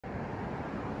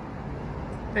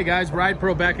Hey guys, Ride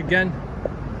Pro back again.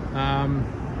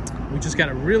 We just got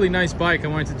a really nice bike I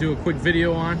wanted to do a quick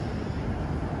video on.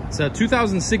 It's a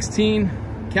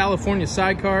 2016 California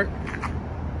sidecar,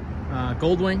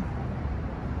 Goldwing.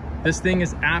 This thing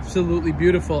is absolutely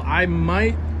beautiful. I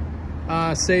might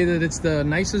say that it's the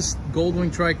nicest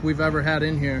Goldwing trike we've ever had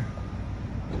in here.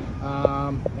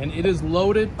 And it is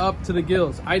loaded up to the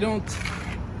gills. I don't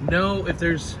know if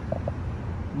there's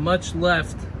much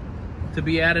left to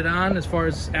be added on as far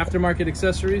as aftermarket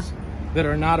accessories that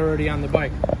are not already on the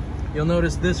bike. You'll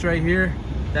notice this right here,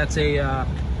 that's a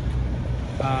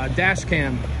dash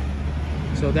cam.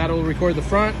 So that'll record the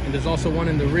front, and there's also one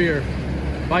in the rear.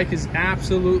 Bike is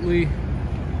absolutely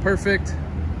perfect.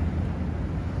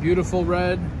 Beautiful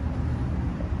red.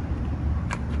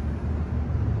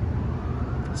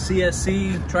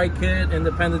 CSC, Trike kit,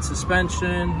 independent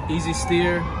suspension, easy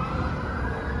steer.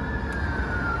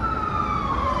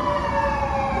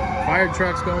 Fire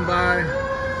trucks going by.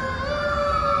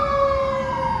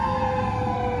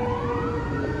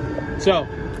 So,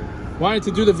 wanted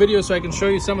to do the video so I can show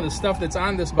you some of the stuff that's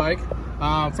on this bike.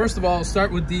 First of all, I'll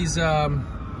start with these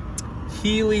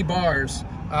Healy bars.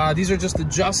 These are just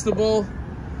adjustable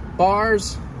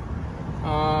bars.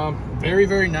 Very,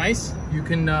 very nice. You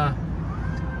can,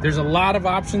 there's a lot of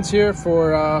options here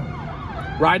for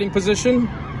riding position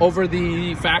over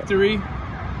the factory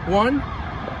one.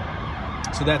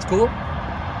 So that's cool.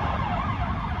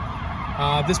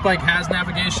 This bike has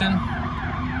navigation.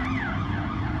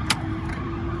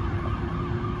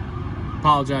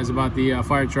 Apologize about the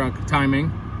fire truck timing.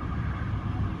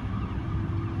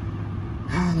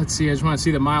 Let's see, I just want to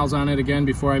see the miles on it again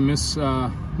before I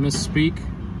misspeak. I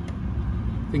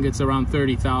think it's around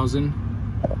 30,000.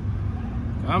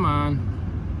 Come on.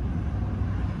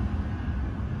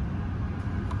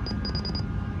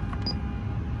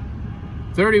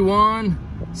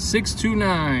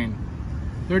 $31,629.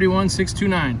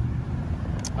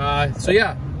 $31,629. So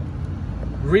yeah,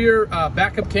 rear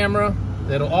backup camera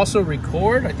that'll also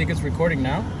record. I think it's recording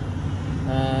now.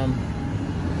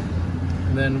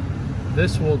 And then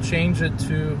this will change it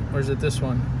to, or is it this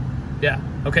one? Yeah.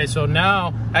 Okay. So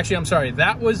now, actually, I'm sorry.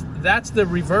 That's the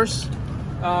reverse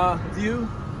view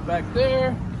back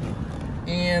there,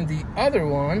 and the other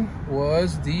one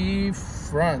was the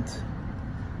front.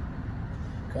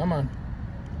 Come on.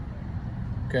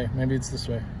 Okay, maybe it's this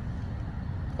way.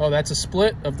 Oh, that's a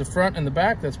split of the front and the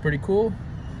back. That's pretty cool.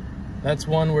 That's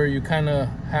one where you kind of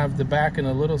have the back in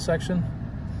a little section.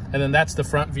 And then that's the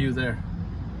front view there.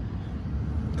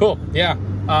 Cool, yeah.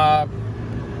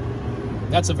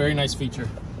 That's a very nice feature.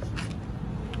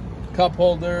 Cup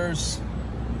holders,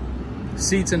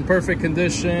 seats in perfect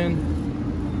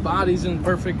condition, body's in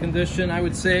perfect condition, I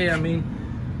would say. I mean,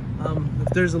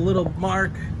 if there's a little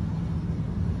mark,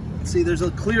 see, there's a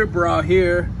clear bra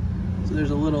here, so there's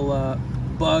a little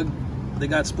bug that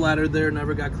got splattered there,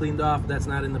 never got cleaned off. That's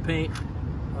not in the paint.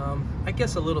 I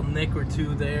guess a little nick or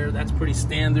two there. That's pretty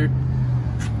standard.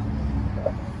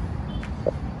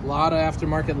 A lot of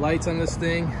aftermarket lights on this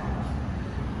thing.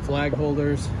 Flag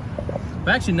holders. I've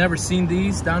actually never seen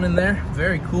these down in there.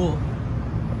 Very cool.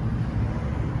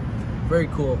 Very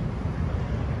cool.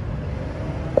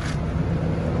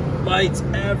 Lights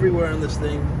everywhere on this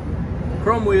thing.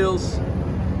 Chrome wheels,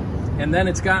 and then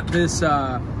it's got this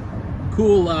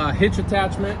cool hitch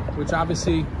attachment, which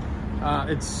obviously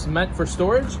it's meant for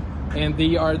storage, and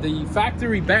they are the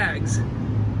factory bags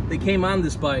that came on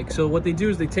this bike. So what they do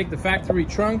is they take the factory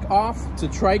trunk off to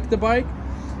trike the bike,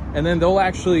 and then they'll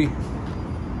actually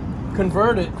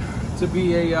convert it to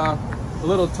be a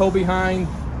little tow behind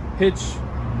hitch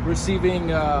receiving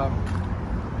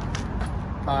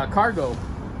cargo.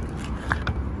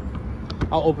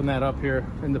 I'll open that up here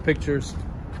in the pictures.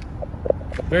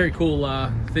 Very cool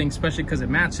thing, especially because it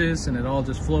matches and it all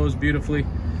just flows beautifully.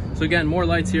 So again, more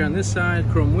lights here on this side,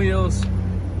 chrome wheels.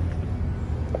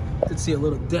 Did see a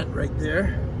little dent right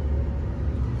there.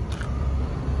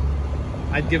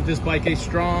 I'd give this bike a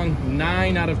strong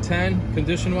 9 out of 10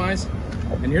 condition-wise.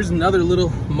 And here's another little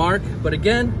mark, but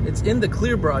again, it's in the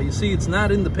clear bra. You see, it's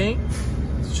not in the paint.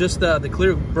 It's just the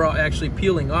clear bra actually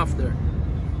peeling off there.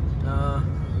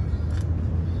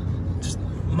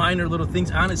 Minor little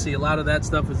things. Honestly, a lot of that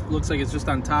stuff looks like it's just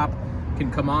on top, can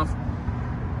come off.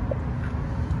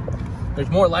 There's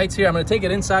more lights here. I'm going to take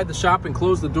it inside the shop and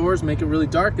close the doors, make it really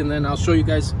dark, and then I'll show you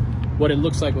guys what it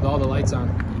looks like with all the lights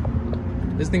on.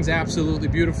 This thing's absolutely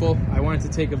beautiful. I wanted to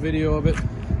take a video of it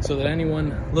so that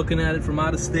anyone looking at it from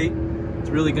out of state is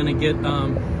really going to get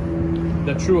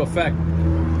the true effect.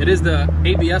 It is the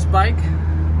ABS bike.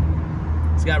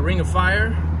 It's got Ring of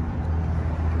Fire,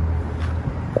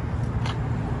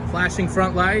 flashing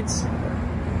front lights,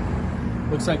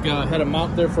 Looks like I had a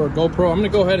mount there for a GoPro. I'm gonna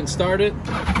go ahead and start it.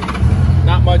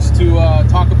 Not much to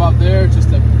talk about there, just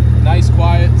a nice,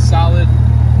 quiet, solid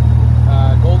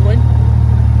Goldwing.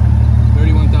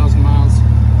 31,000 miles.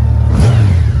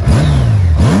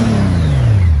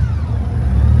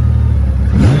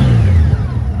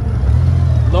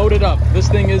 Loaded up. This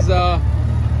thing is,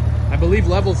 I believe,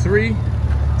 level 3,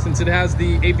 since it has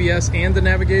the ABS and the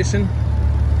navigation.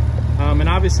 And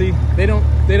obviously, they don't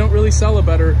really sell a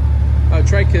better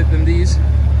Trike kit than these. I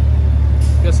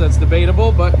guess that's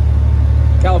debatable, but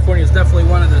California is definitely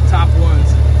one of the top ones.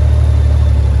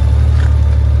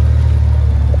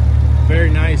 Very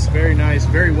nice,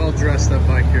 very well dressed up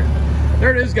bike here.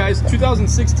 There it is, guys.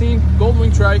 2016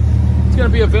 Goldwing Trike. It's going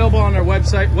to be available on our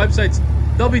website. Website's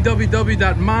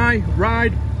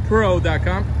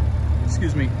www.myridepro.com.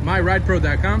 Excuse me,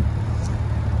 myridepro.com.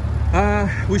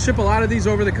 We ship a lot of these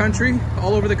over the country,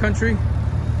 all over the country.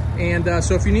 And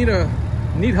so if you need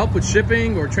help with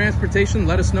shipping or transportation,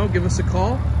 let us know. Give us a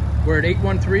call. We're at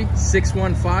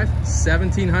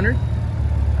 813-615-1700.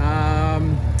 A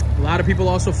lot of people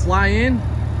also fly in,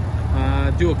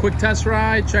 do a quick test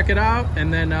ride, check it out,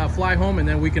 and then fly home, and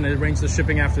then we can arrange the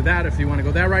shipping after that if you want to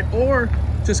go that route, or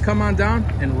just come on down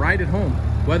and ride it home.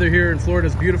 Weather here in Florida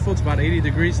is beautiful. It's about 80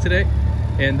 degrees today,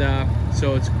 and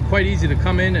so it's quite easy to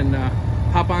come in and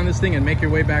hop on this thing and make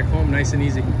your way back home nice and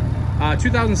easy.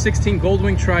 2016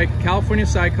 Goldwing Trike, California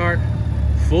sidecar,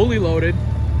 fully loaded,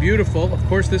 beautiful. Of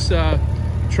course, this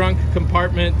trunk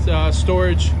compartment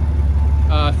storage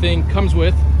thing comes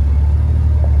with.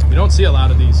 You don't see a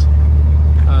lot of these,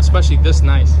 especially this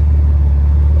nice.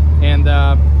 And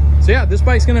so yeah, this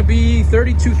bike's gonna be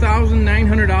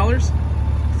 $32,900.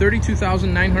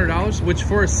 $32,900, which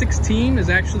for a 16 is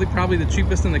actually probably the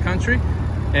cheapest in the country.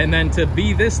 And then to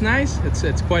be this nice,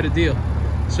 it's quite a deal.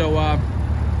 So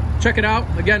check it out.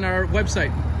 Again, our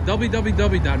website,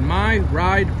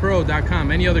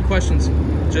 www.myridepro.com. Any other questions,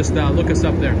 just look us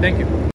up there. Thank you.